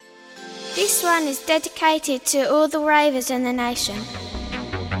This one is dedicated to all the ravers in the nation.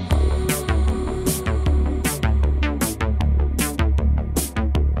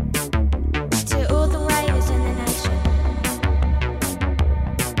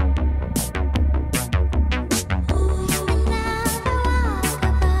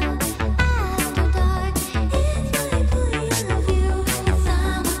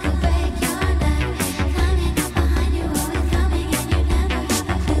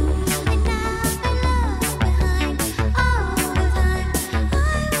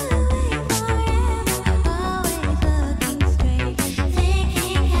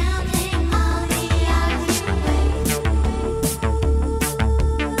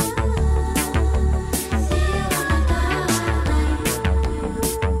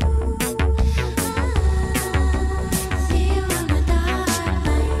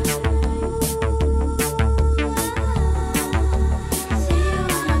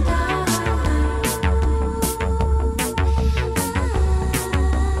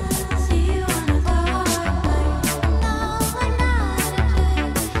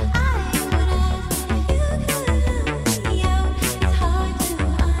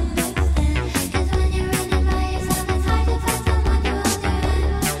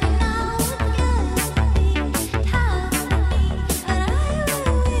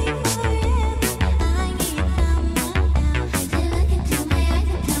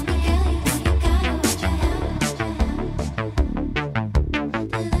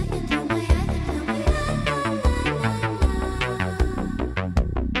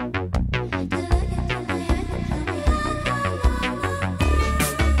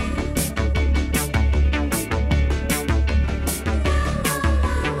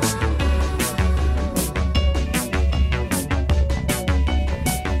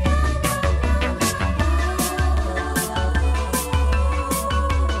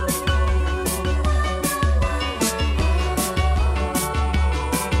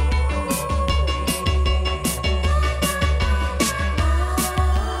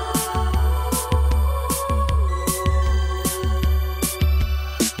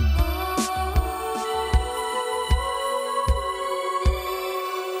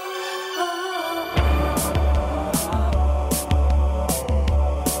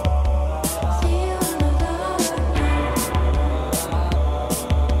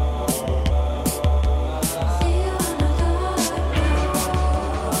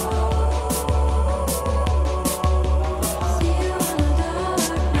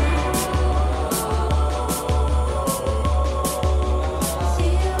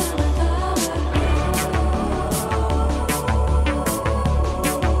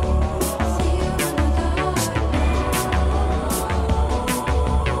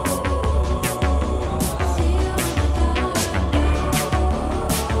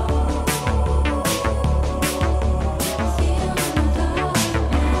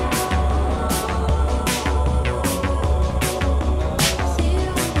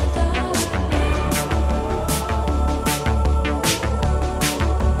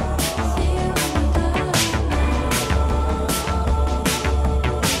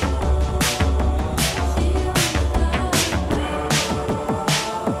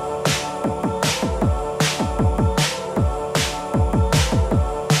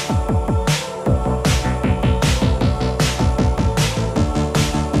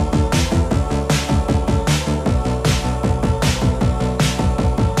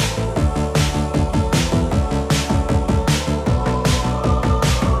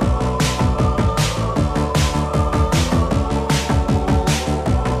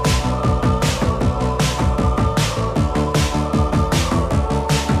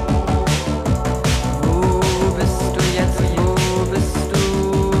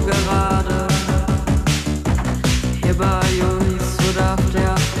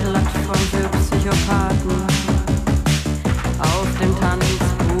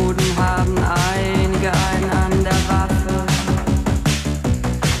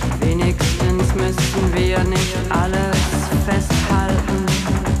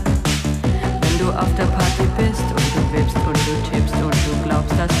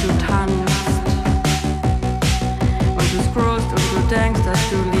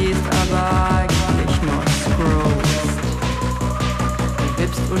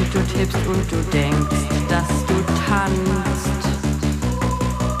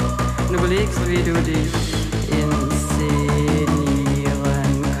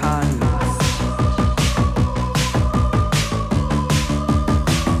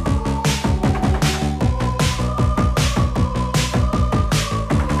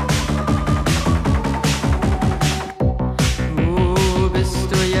 Wo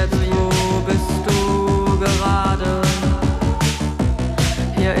bist du jetzt? Wo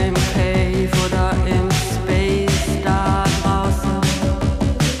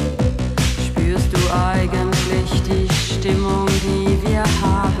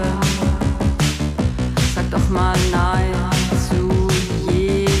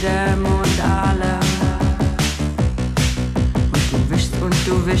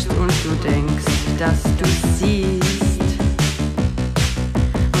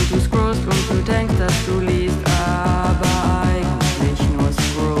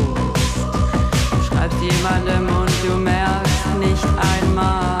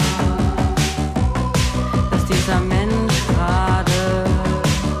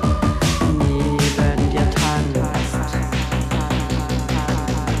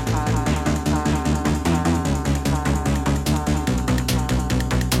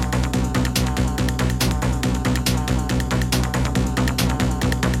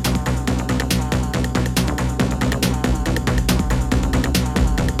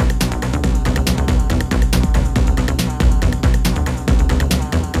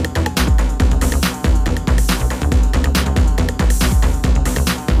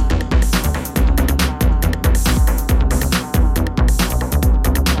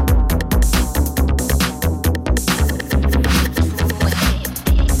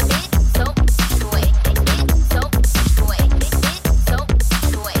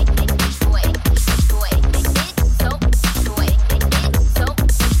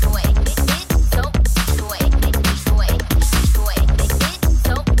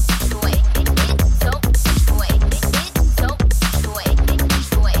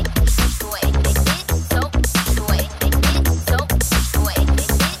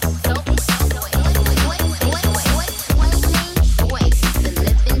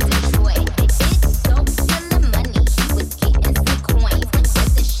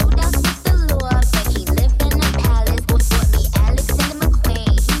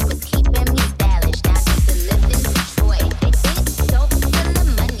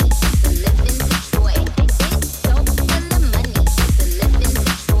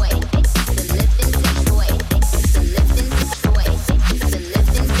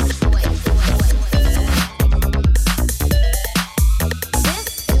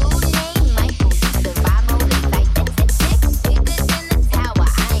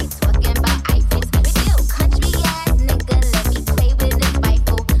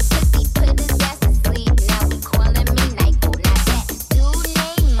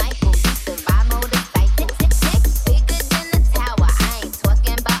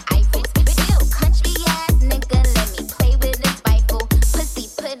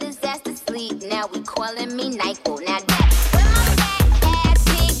Nyquil. Now that where my fat ass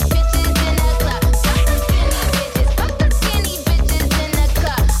big bitches in the club. Fuck the skinny bitches in the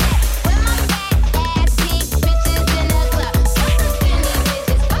club. Where my fat ass big bitches in the club.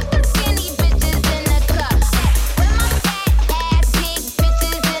 Fuck the skinny bitches in the club. Where my fat ass big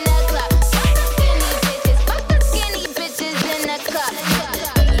bitches in the club. Fuck the skinny bitches in the club.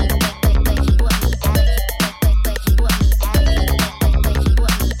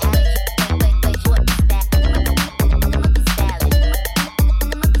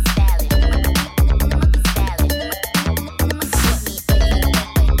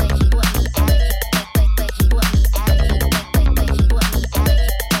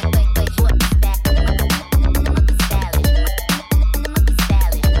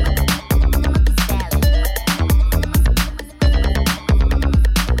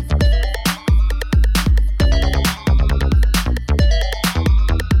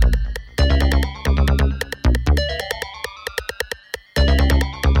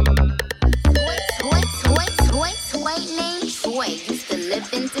 Used to live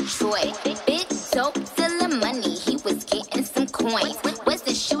in Detroit. Big dope, selling money, he was getting some coins. Was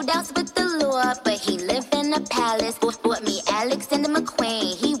the shootouts with the law, but he lived in a palace. Bought me Alexander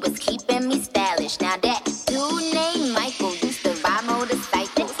McQueen, he was keeping me stylish. Now that dude named Michael used to ride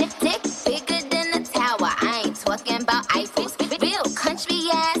motorcycles. Dick bigger than a tower, I ain't talking about Eiffels. Real country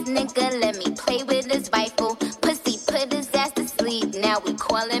ass nigga, let me play with his rifle. Pussy put his ass to sleep, now we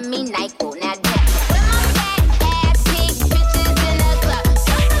calling me Nyquil. Now that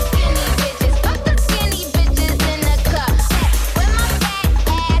Fuck the skinny bitches in the club. Where my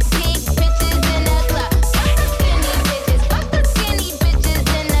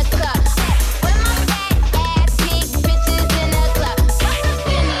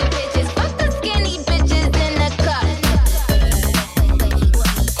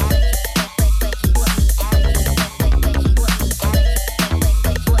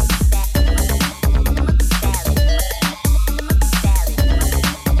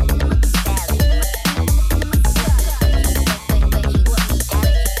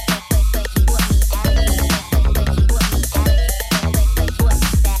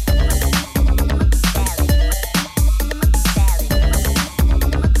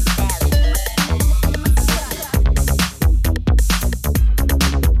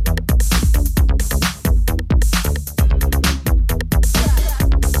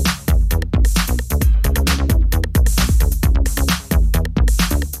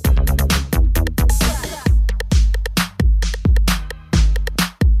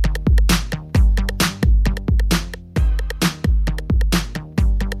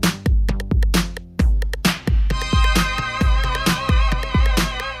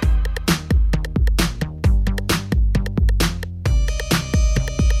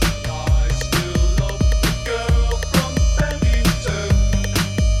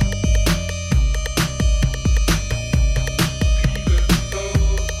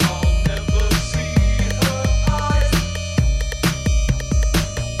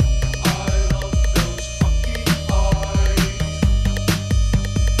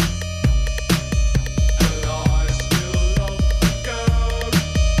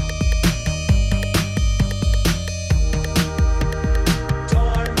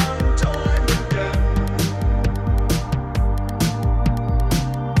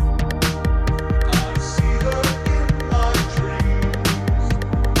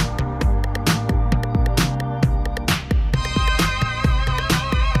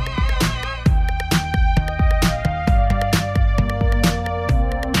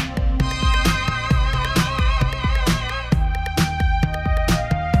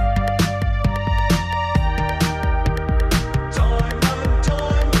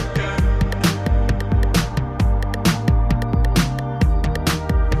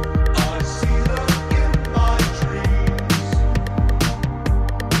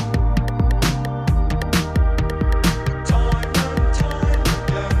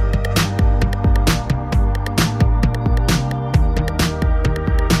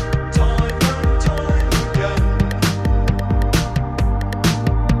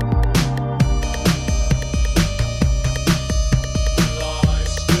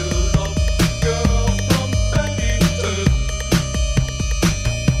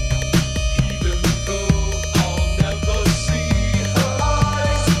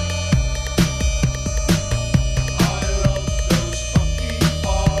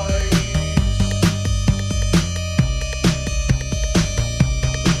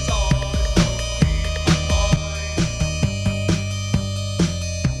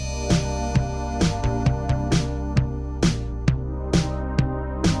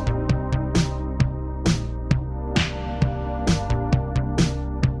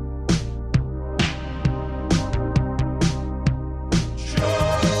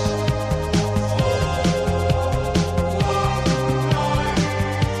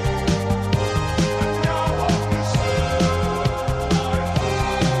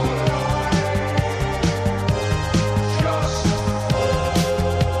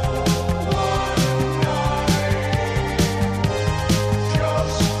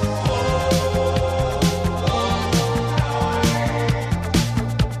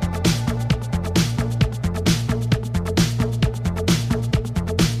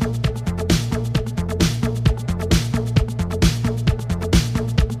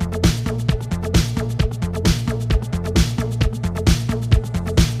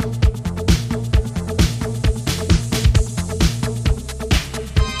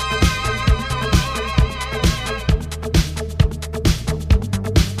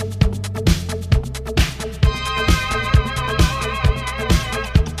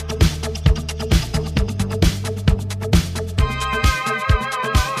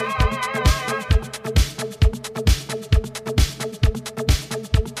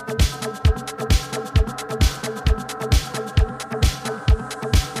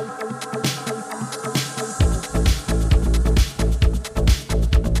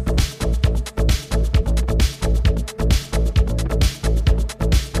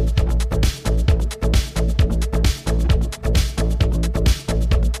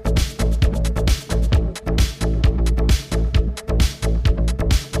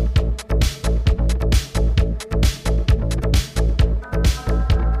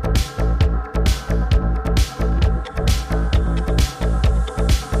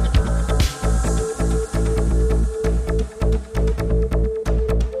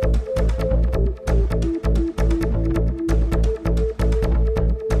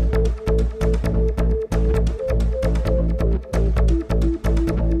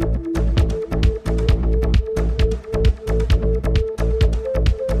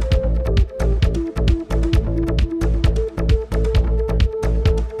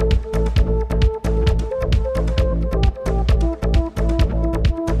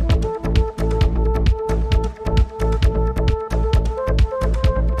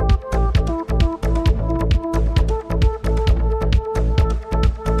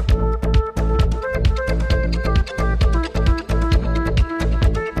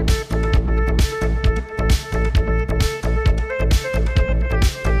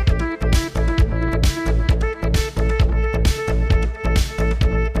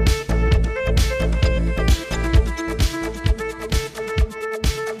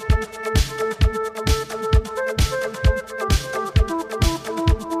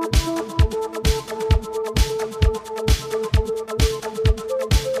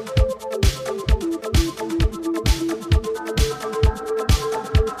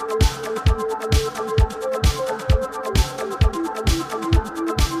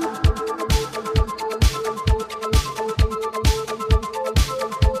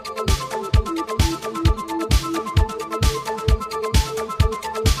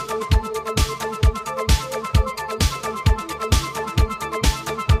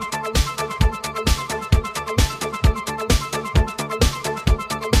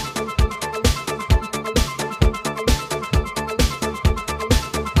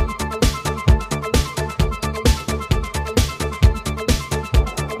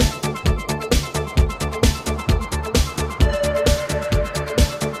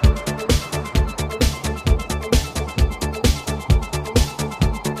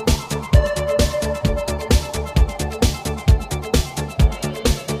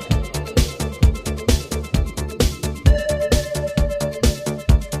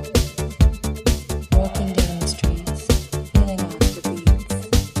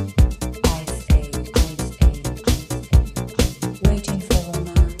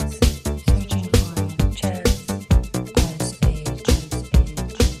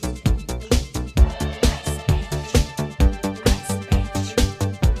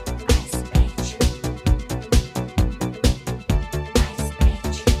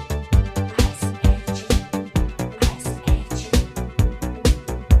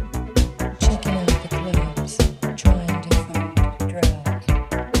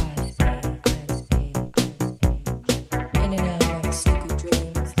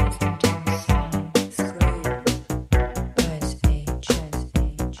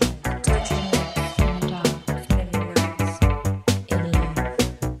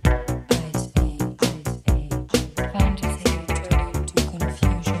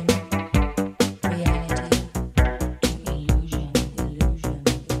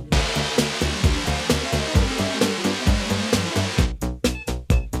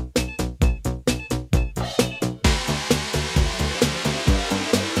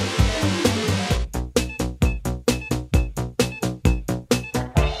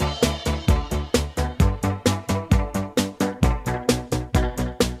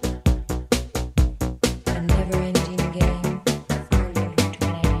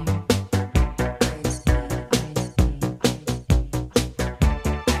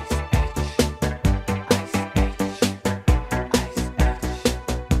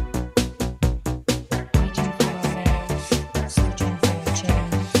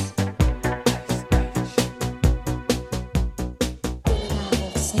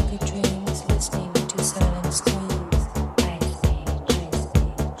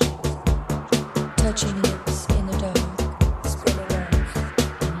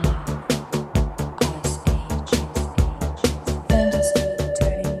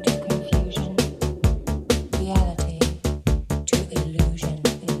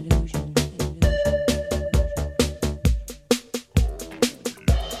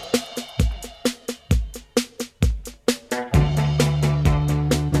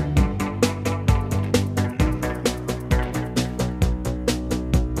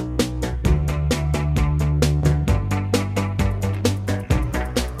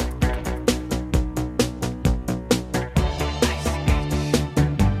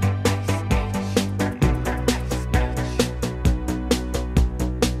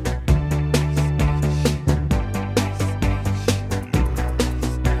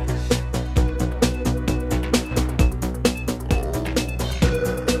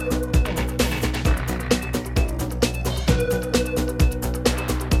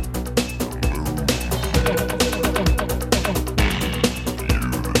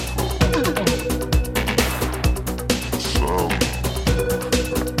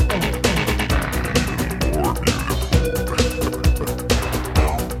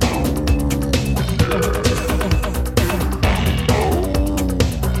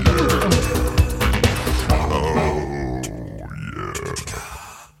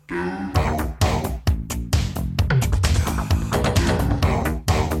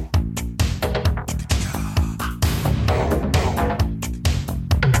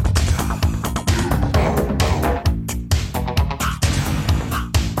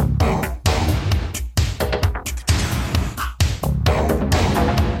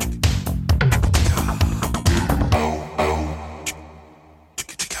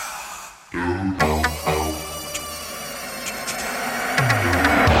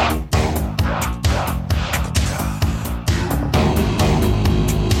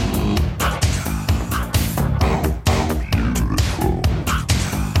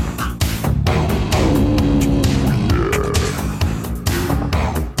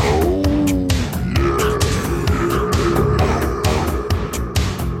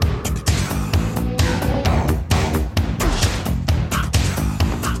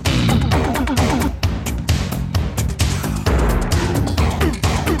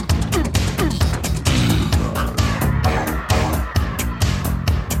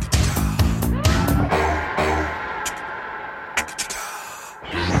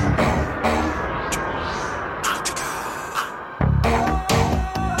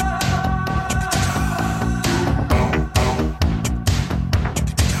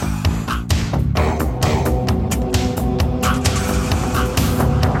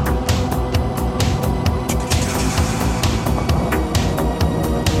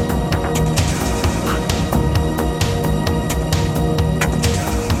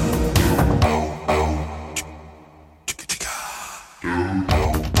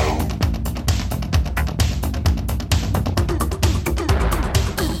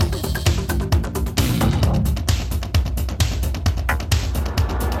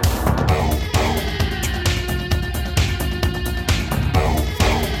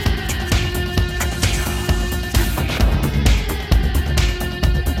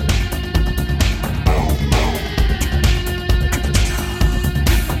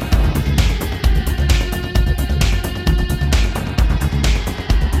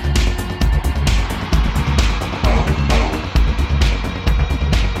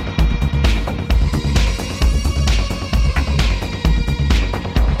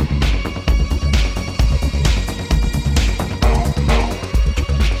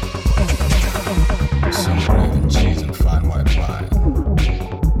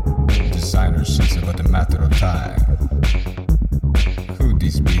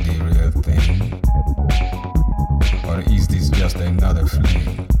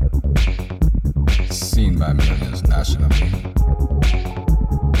by millions nationally.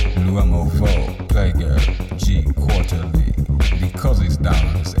 L'uomo vo player G quarterly because he's down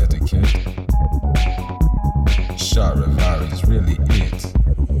on his etiquette. Charivari really it.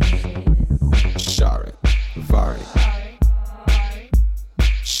 Charivari.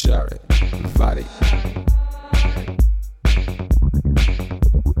 Charivari.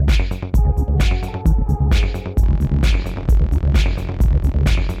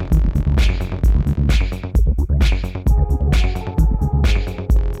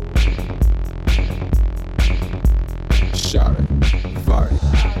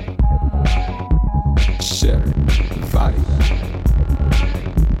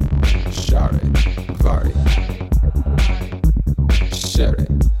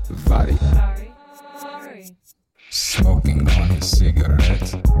 Smoking on his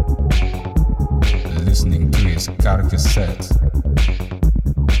cigarette, listening to his car cassette,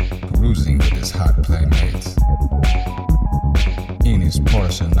 cruising with his hot playmate, in his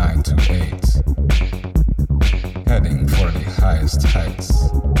Porsche 928, heading for the highest heights,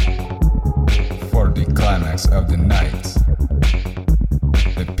 for the climax of the night.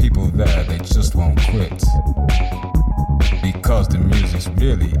 The people there, they just won't quit, because the music's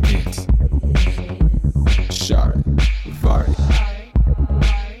really it. Charivari.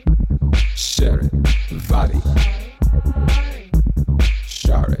 Charivari.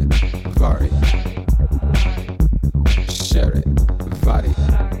 Charivari. Charivari.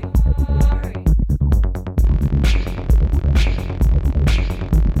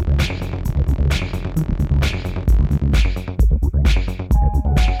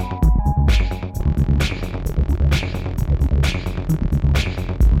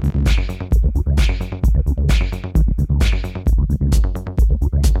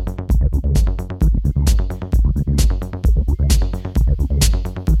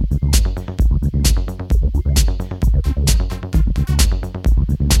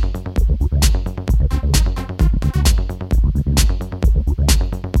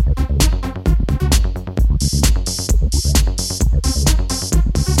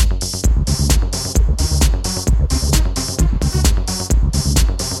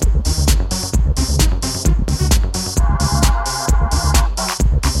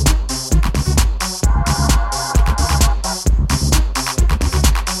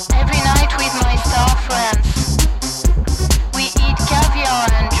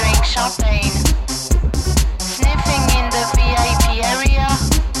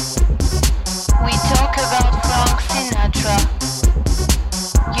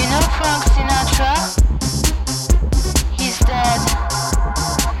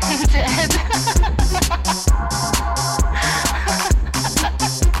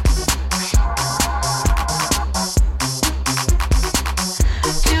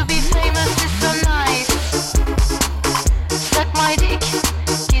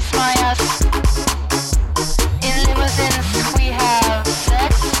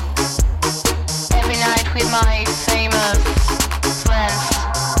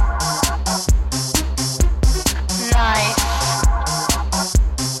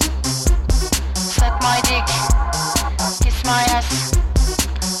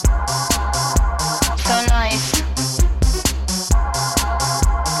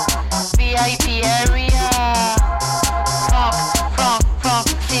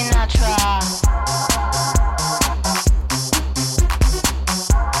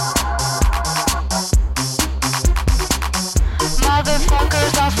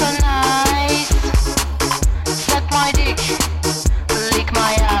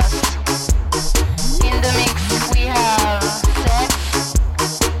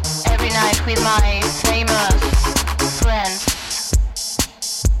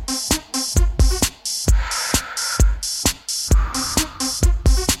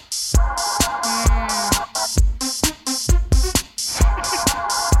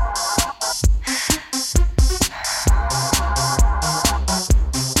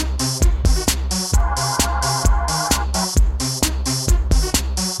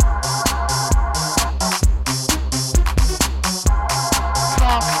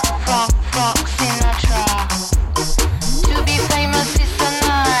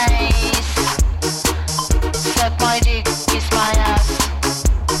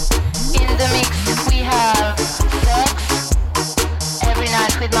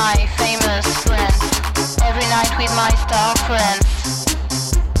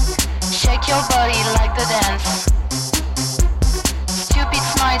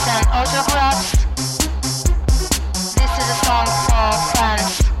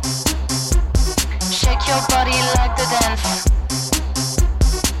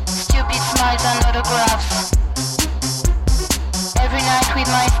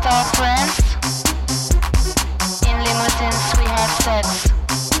 with my star friends. In limousines we have sex.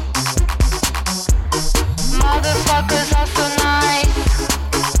 Motherfuckers are so nice.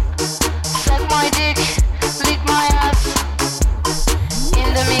 Suck my dick, lick my ass.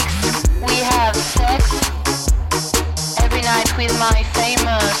 In the mix we have sex. Every night with my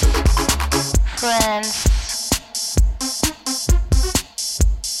famous friends.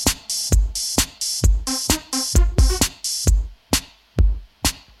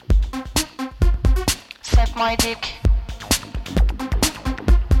 Suck my dick.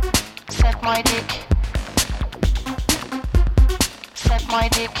 Suck my dick. Suck my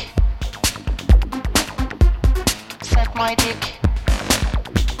dick. Suck my dick.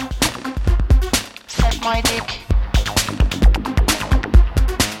 Suck my dick.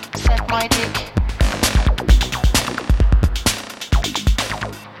 Suck my dick.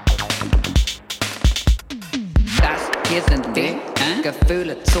 Das hier sind die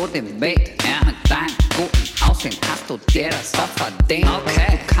Gefühle zu dem Beat. Mit deinem guten Aussehen hast du dir das doch verdient.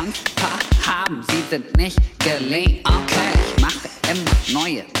 Okay, du kannst ein paar haben, sie sind nicht geliehen. Okay, ich mache immer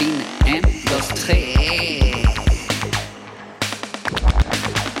neue wie eine Industrie.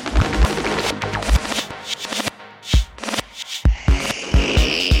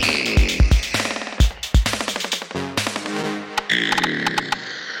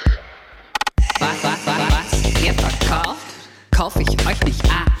 Was ihr verkauft, kauf ich euch nicht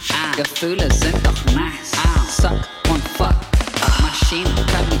an. Gefühle sind doch nice. Suck und fuck. Maschinen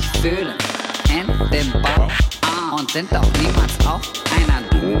können mich fühlen in dem Bauch und sind auch niemals auf einer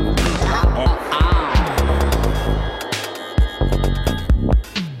Droge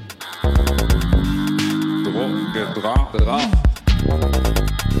drauf.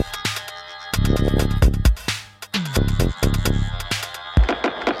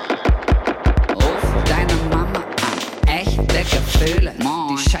 Ruf deine Mama an, echte Gefühle.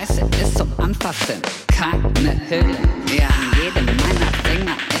 Die Scheiße ist zum Anfassen, keine Hülle. Ja, an jedem meiner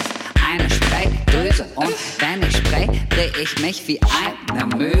Finger ist eine Spraydrüse. Und wenn ich spray, dreh ich mich wie eine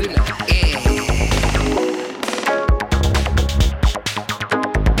Mühle.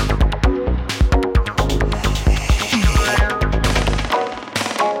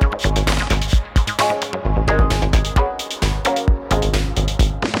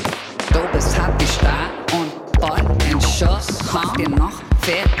 Du bist hart wie Stahl und voll in Schuss. Was dir noch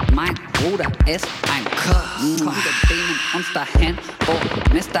fehlt, mein Bruder, ist ein Kuss. Komm, wir beamen uns dahin, oh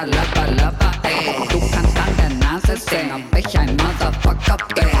Mr. Lover, Lover, ey. Du kannst an der Nase sehen, ob ich ein Motherfucker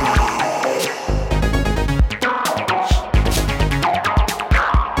bin.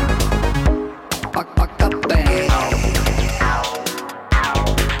 Fucker bin.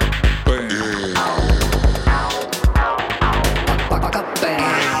 Fucker bin.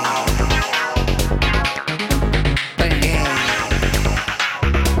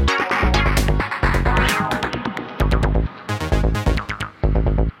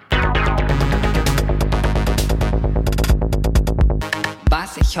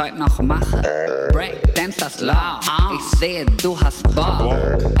 Was ich heute noch mache, Breakdance das Law. Ich sehe, du hast Bock.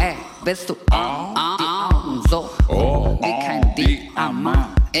 Ey, bist du die Augen so wie kein Diamant.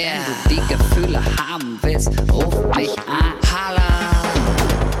 Wenn du die Gefühle haben willst, ruf mich an. Hallo.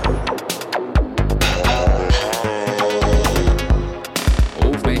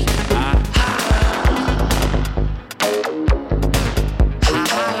 Ruf mich an.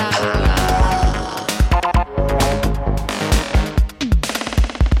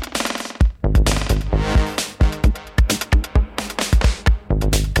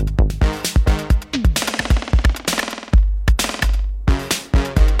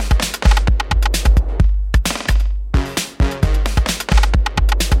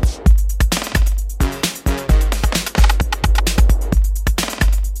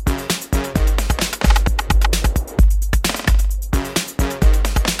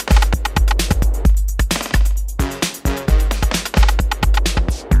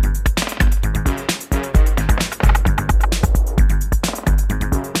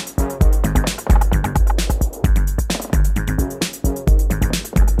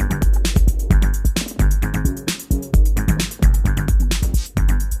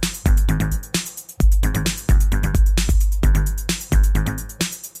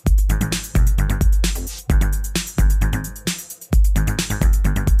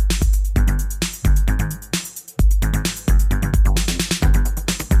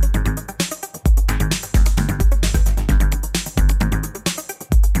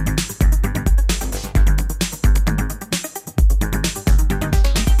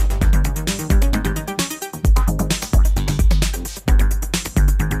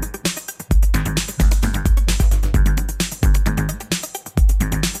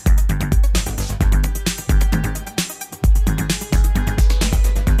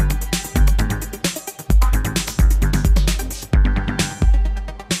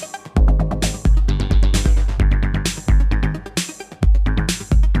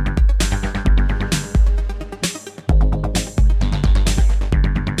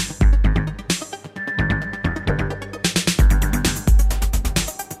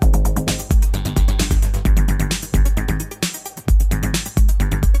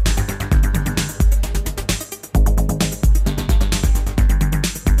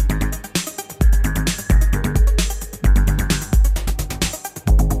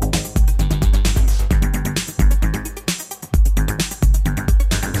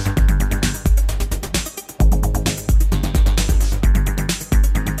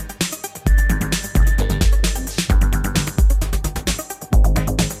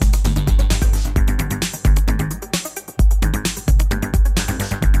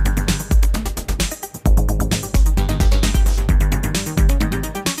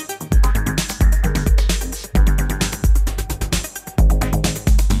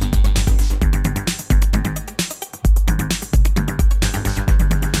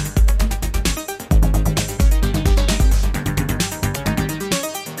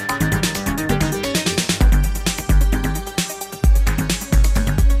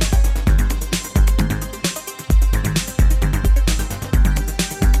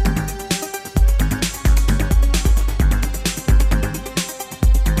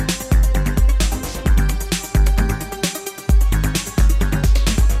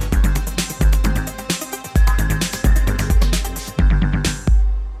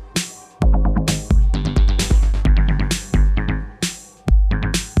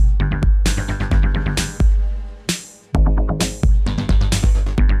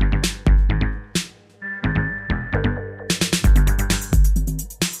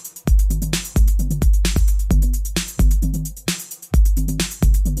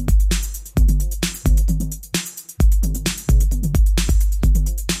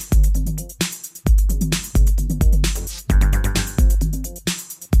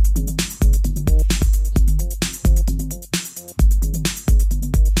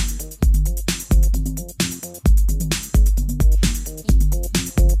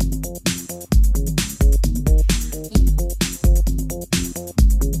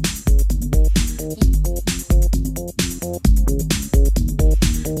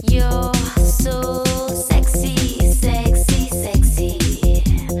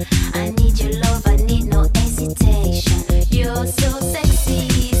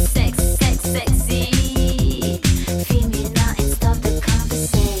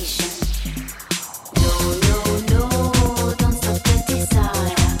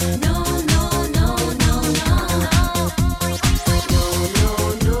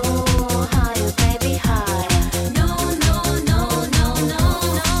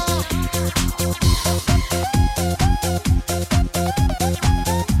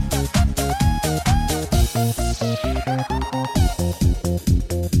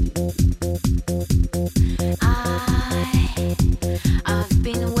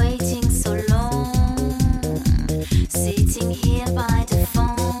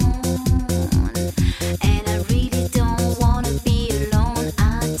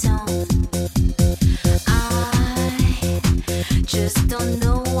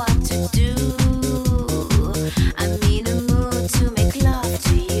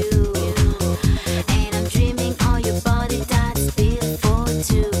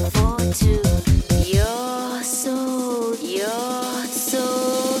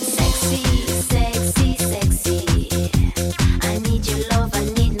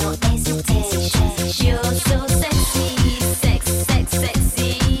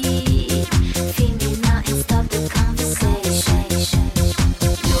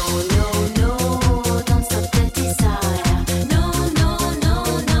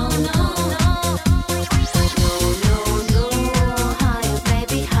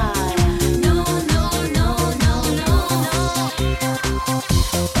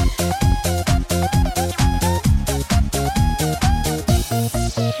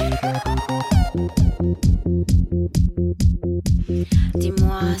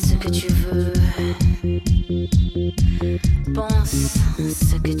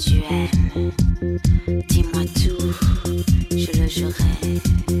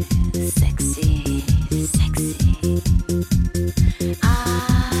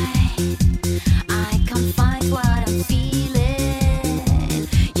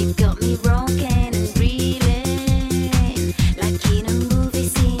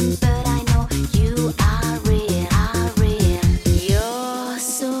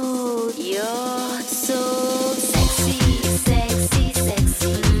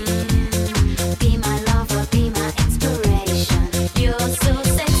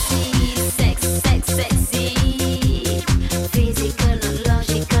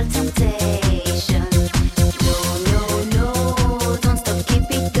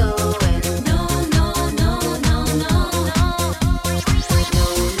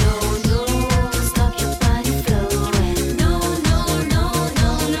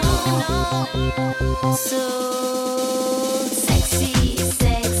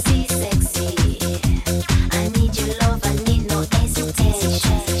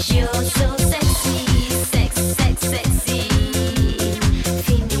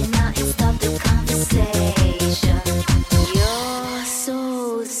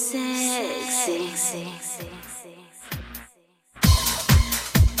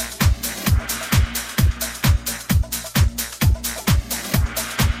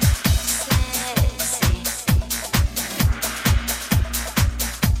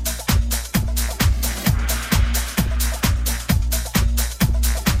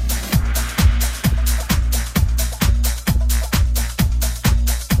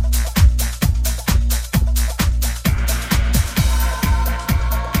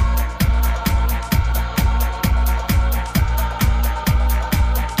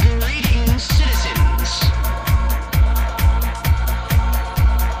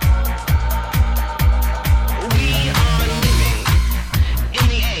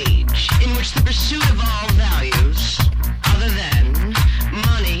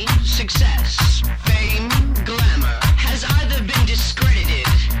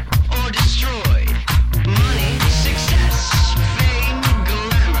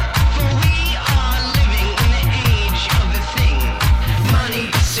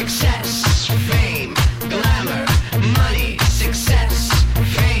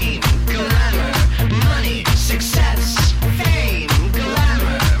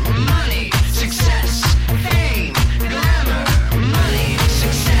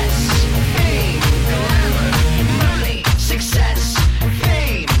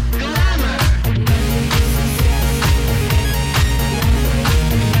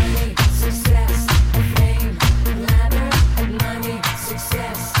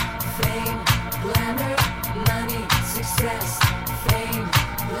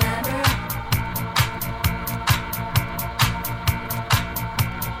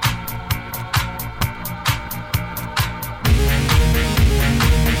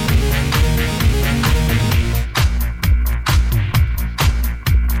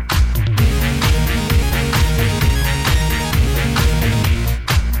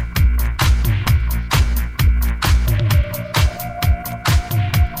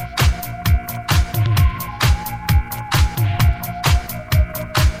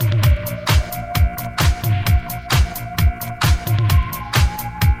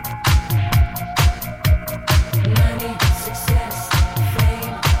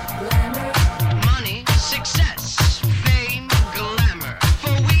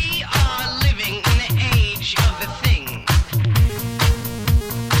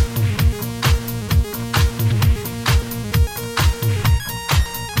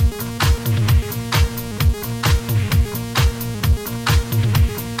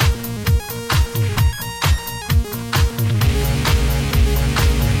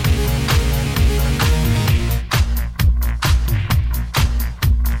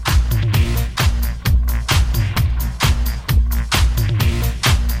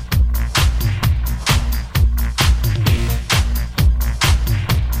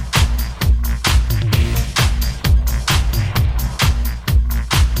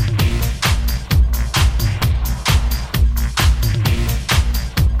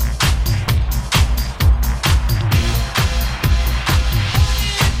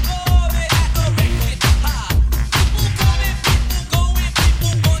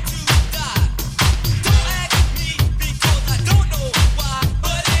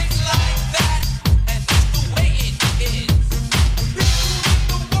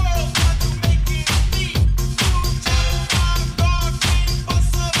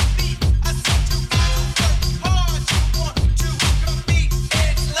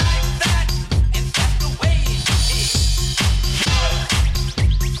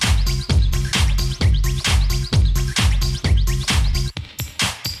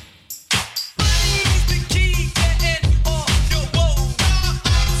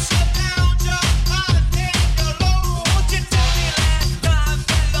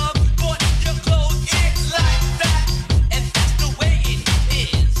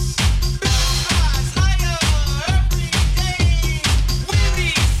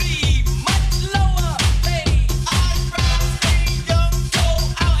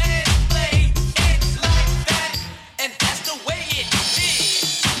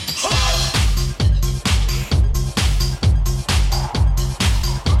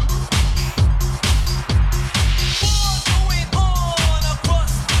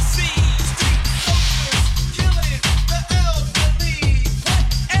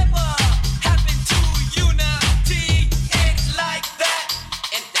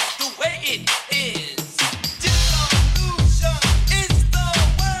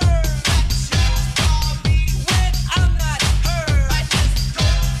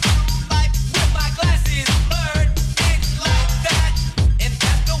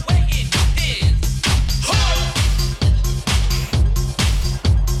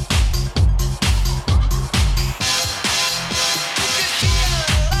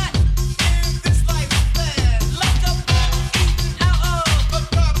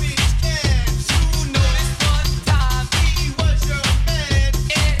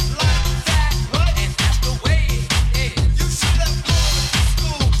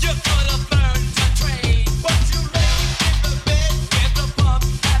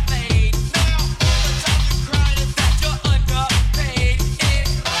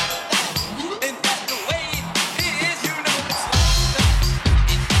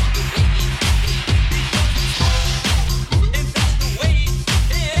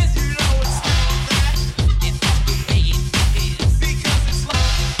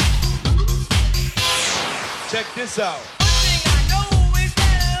 so.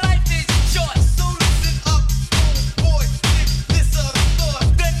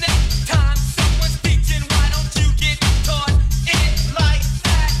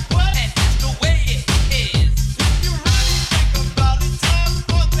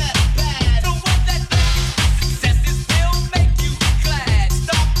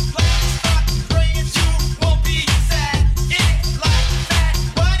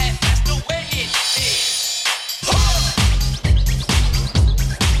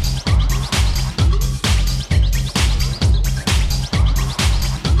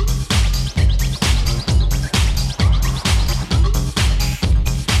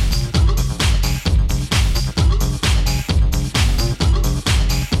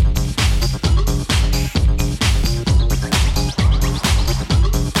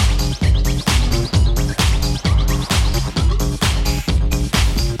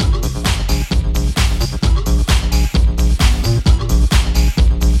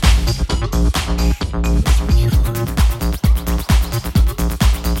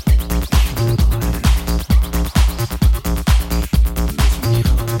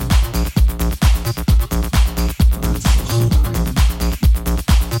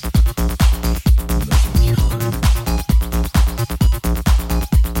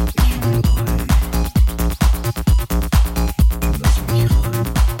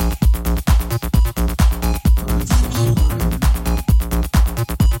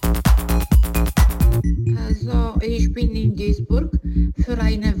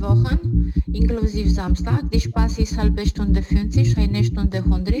 Samstag, die Spaß ist halbe Stunde 50, eine Stunde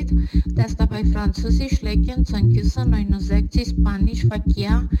 100. Das dabei Französisch, Lecken, zum Küssen, 69, Spanisch,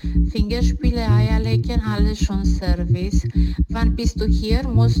 Verkehr, Fingerspiele, Eierlecken, alles schon Service. Wann bist du hier?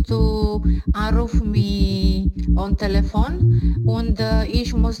 Musst du anrufen mich am Telefon und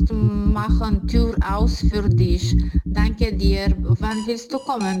ich muss machen Tür aus für dich. Danke dir. Wann willst du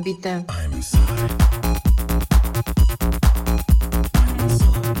kommen, bitte?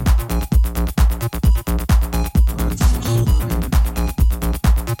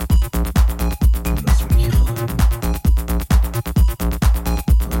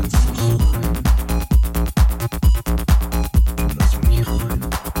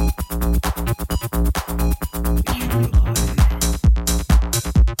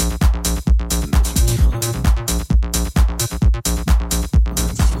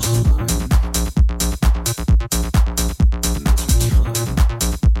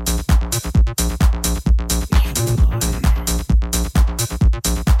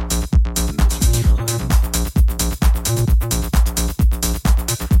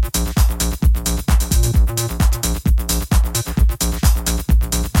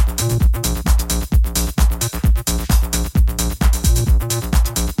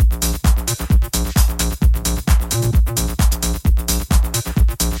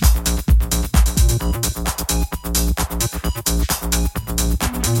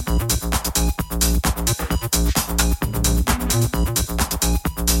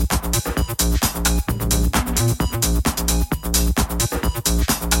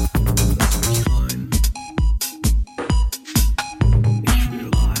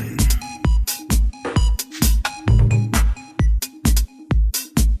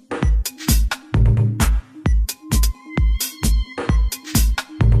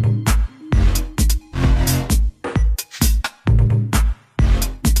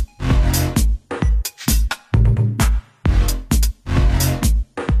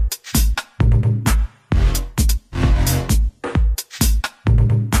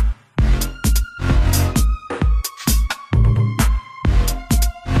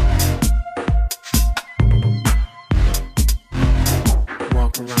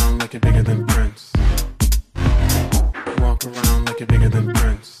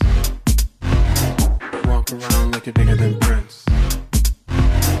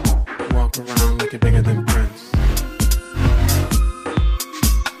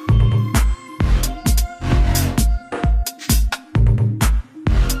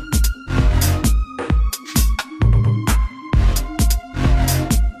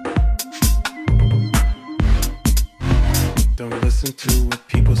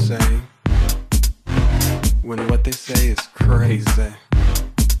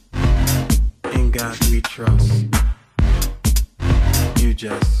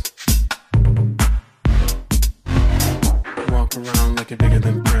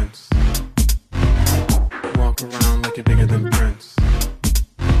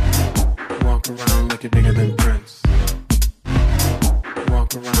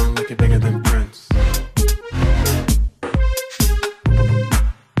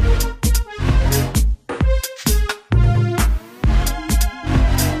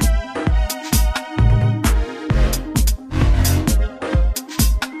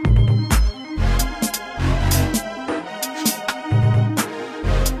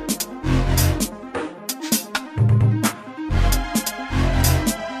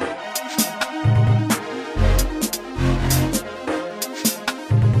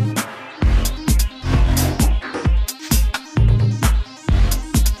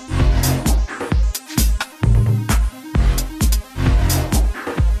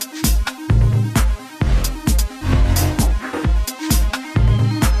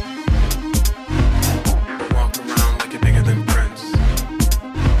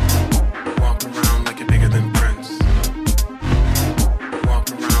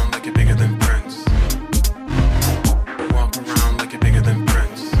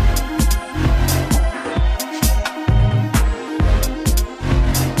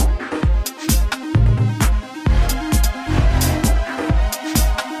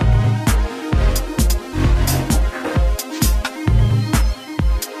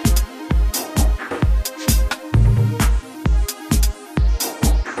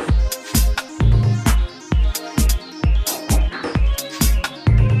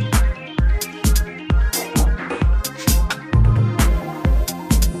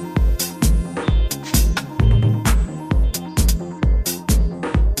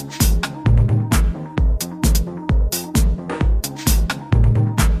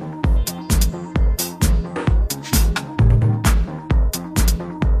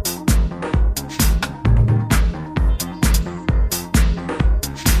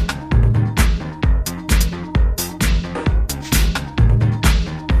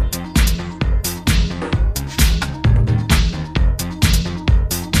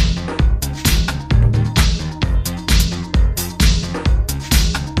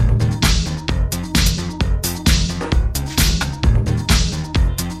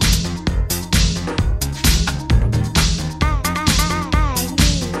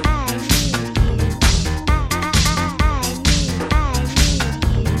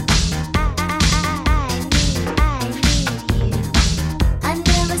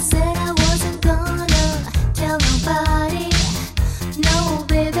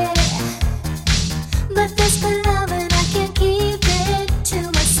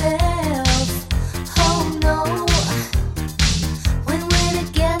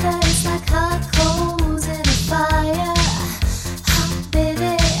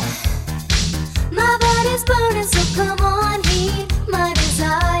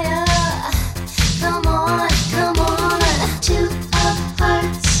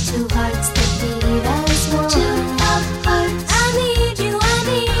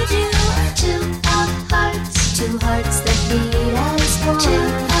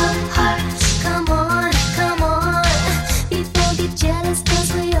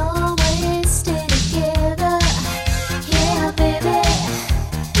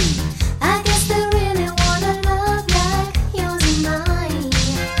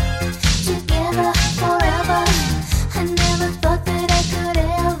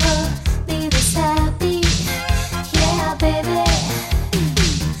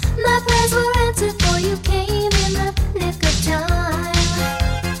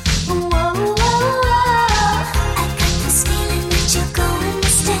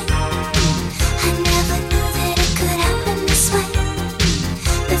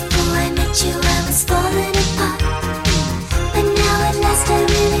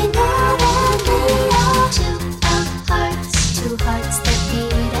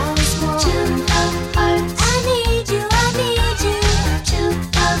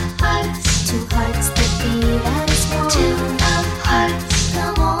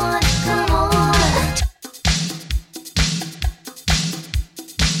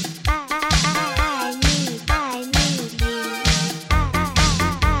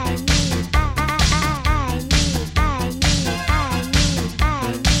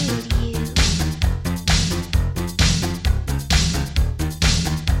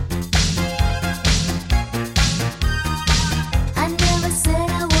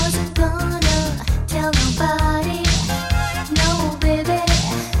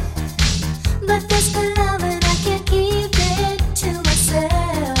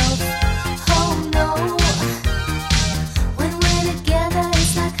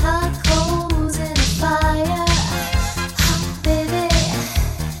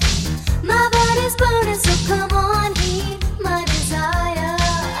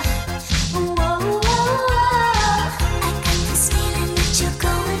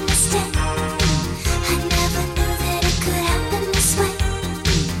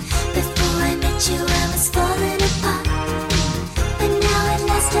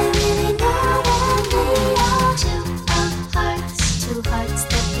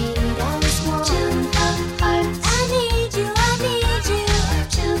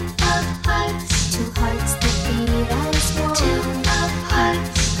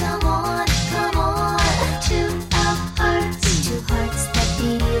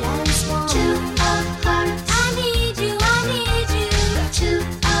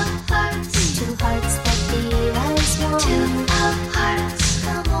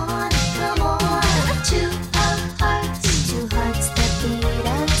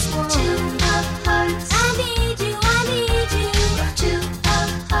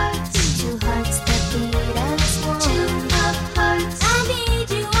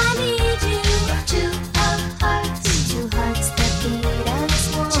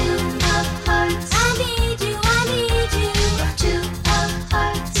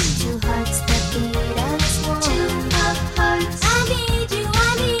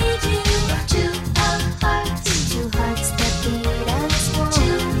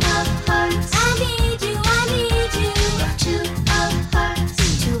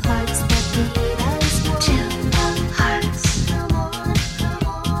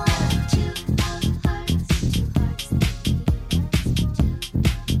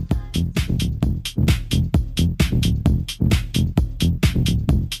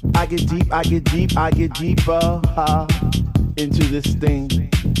 get deep, I get deep, I get deeper into this thing.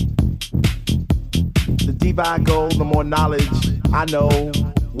 The deeper I go, the more knowledge I know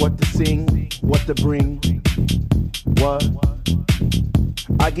what to sing, what to bring, what.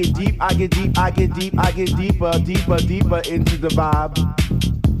 I get deep, I get deep, I get deep, I get deeper, deeper, deeper into the vibe.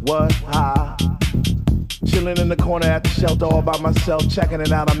 What? Chilling in the corner at the shelter all by myself, checking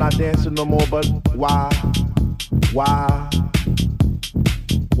it out. I'm not dancing no more, but why? Why?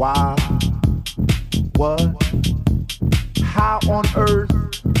 Why? What? How on earth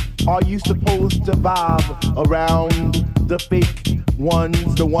are you supposed to vibe around the fake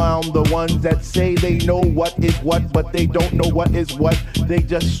ones, the ones that say they know what is what, but they don't know what is what? They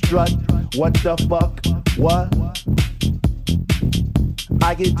just strut. What the fuck? What?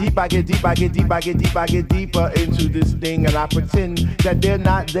 I get deep, I get deep, I get deep, I get deep, I get deeper into this thing, and I pretend that they're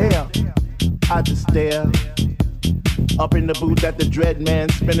not there. I just stare. Up in the booth at the Dread Man,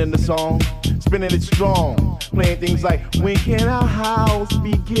 spinning the song, spinning it strong, playing things like, when can our house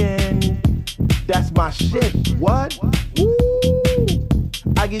begin? That's my shit. What? Woo!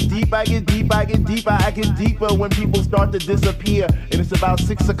 I get deep, I get deep, I get deeper, I get deeper when people start to disappear, and it's about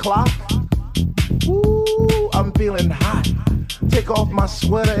 6 o'clock. Ooh, I'm feeling hot. Take off my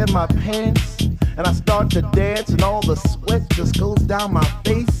sweater and my pants, and I start to dance, and all the sweat just goes down my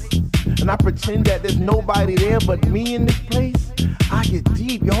face, and I pretend that there's nobody there but me in this place. I get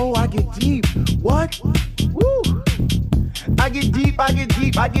deep, yo, I get deep. What? Woo! I get deep, I get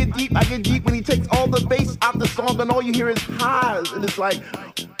deep, I get deep, I get deep when he takes all the bass out the song, and all you hear is highs, and it's like,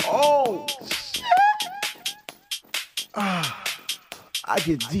 oh, shit. I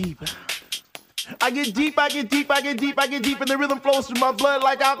get deep. I get deep, I get deep, I get deep, I get deep, and the rhythm flows through my blood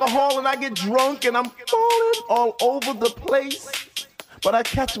like alcohol, and I get drunk, and I'm falling all over the place. But I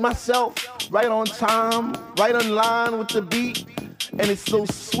catch myself right on time, right on line with the beat, and it's so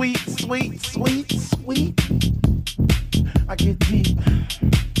sweet, sweet, sweet, sweet. I get deep,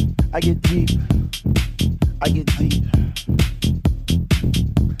 I get deep, I get deep.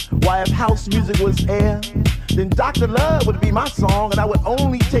 Why, if house music was air, then Dr. Love would be my song, and I would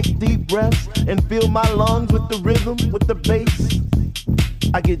only take deep breaths and fill my lungs with the rhythm, with the bass.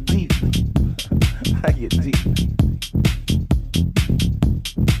 I get deep. I get deep.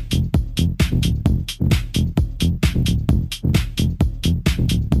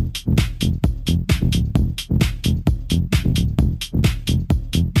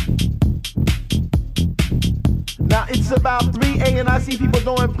 Now it's about 3 a.m. and I see people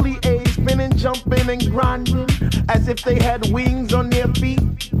doing plie, spinning, jumping, and grinding as if they had wings on their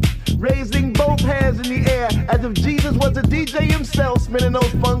feet, raising both hands in the air as if Jesus was a DJ himself, spinning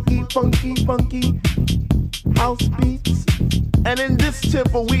those funky, funky, funky house beats. And in this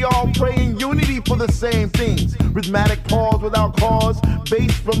temple we all pray in unity for the same things. Rhythmic pause without cause,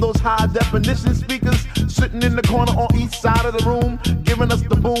 bass from those high definition speakers sitting in the corner on each side of the room, giving us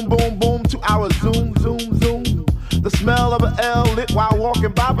the boom, boom, boom to our zoom, zoom, zoom. The smell of an L lit while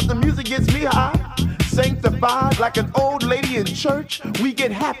walking by, but the music gets me high. Sanctified like an old lady in church, we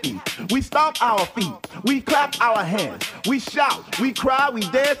get happy. We stomp our feet, we clap our hands, we shout, we cry, we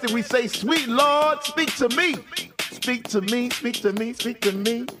dance, and we say, sweet Lord, speak to me. Speak to me, speak to me, speak to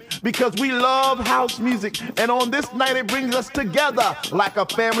me. Because we love house music, and on this night it brings us together like a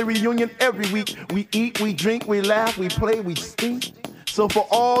family reunion every week. We eat, we drink, we laugh, we play, we stink. So for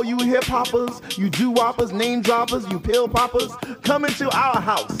all you hip-hoppers, you doo-woppers, name droppers, you pill poppers, come into our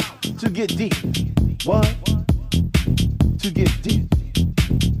house to get deep. What? To get deep.